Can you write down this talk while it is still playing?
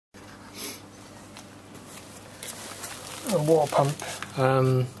a water pump.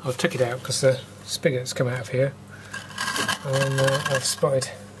 I took it out because the spigot's come out of here, and I've spotted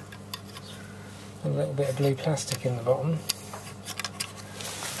a little bit of blue plastic in the bottom,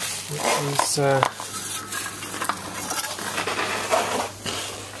 which is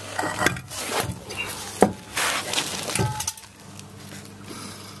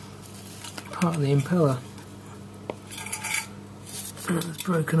part of the impeller. It's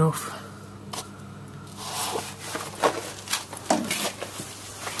broken off.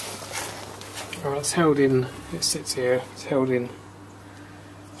 Well, it's held in, it sits here, it's held in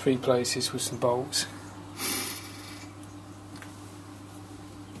 3 places with some bolts.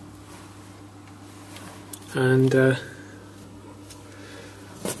 And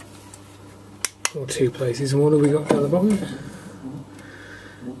or 2 places. And what have we got down the bottom?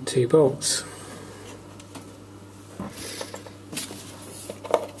 2 bolts.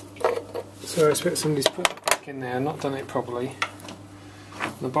 So I expect somebody's put it back in there, not done it properly.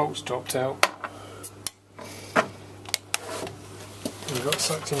 The bolts dropped out. And got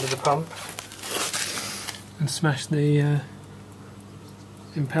sucked into the pump and smashed the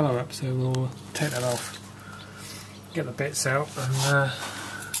impeller up, so we'll take that off, get the bits out and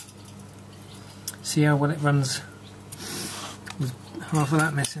see how well it runs with half of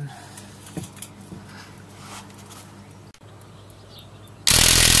that missing.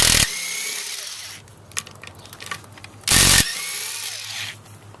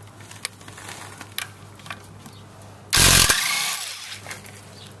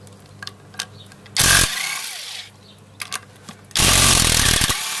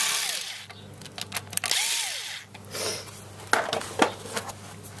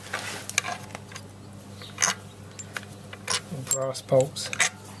 Brass bolts.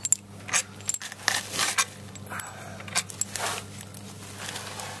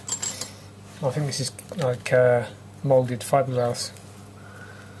 I think this is like moulded fiberglass.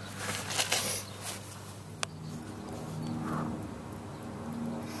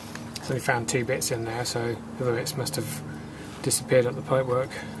 So we found 2 bits in there, so the other bits must have disappeared up the pipework.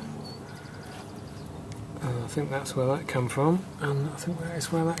 I think that's where that come from, and I think that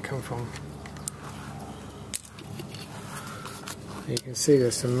is where that come from. You can see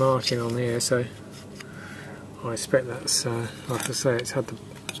there's some marking on here, so I expect that's, like I say, it's had the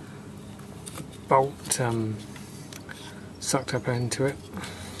bolt sucked up into it.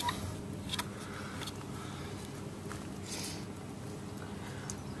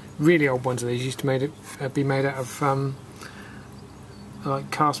 Really old ones of these used to be made out of like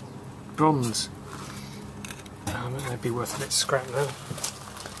cast bronze. They'd be worth a bit of scrap now.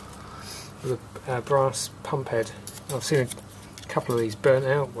 With a brass pump head. I've seen a couple of these burnt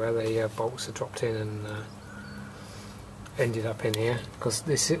out where the bolts are dropped in and ended up in here, because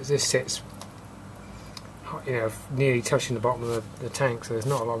this sits, you know, nearly touching the bottom of the tank, so there's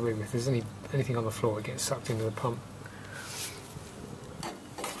not a lot of room. If there's anything on the floor, it gets sucked into the pump.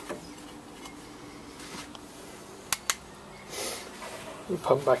 We'll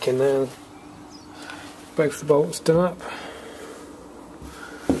pump back in there. Both the bolts done up.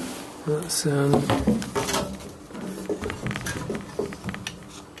 That's the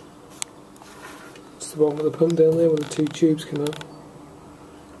bottom of the pump down there where the 2 tubes come out.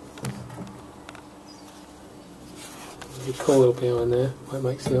 There's a coil behind there where it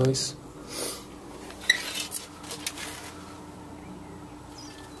makes the ice.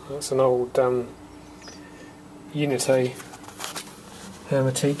 That's an old Unity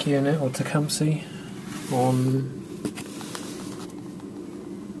Hermetique unit or Tecumseh on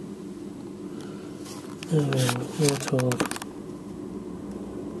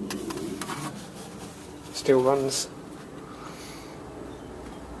still runs.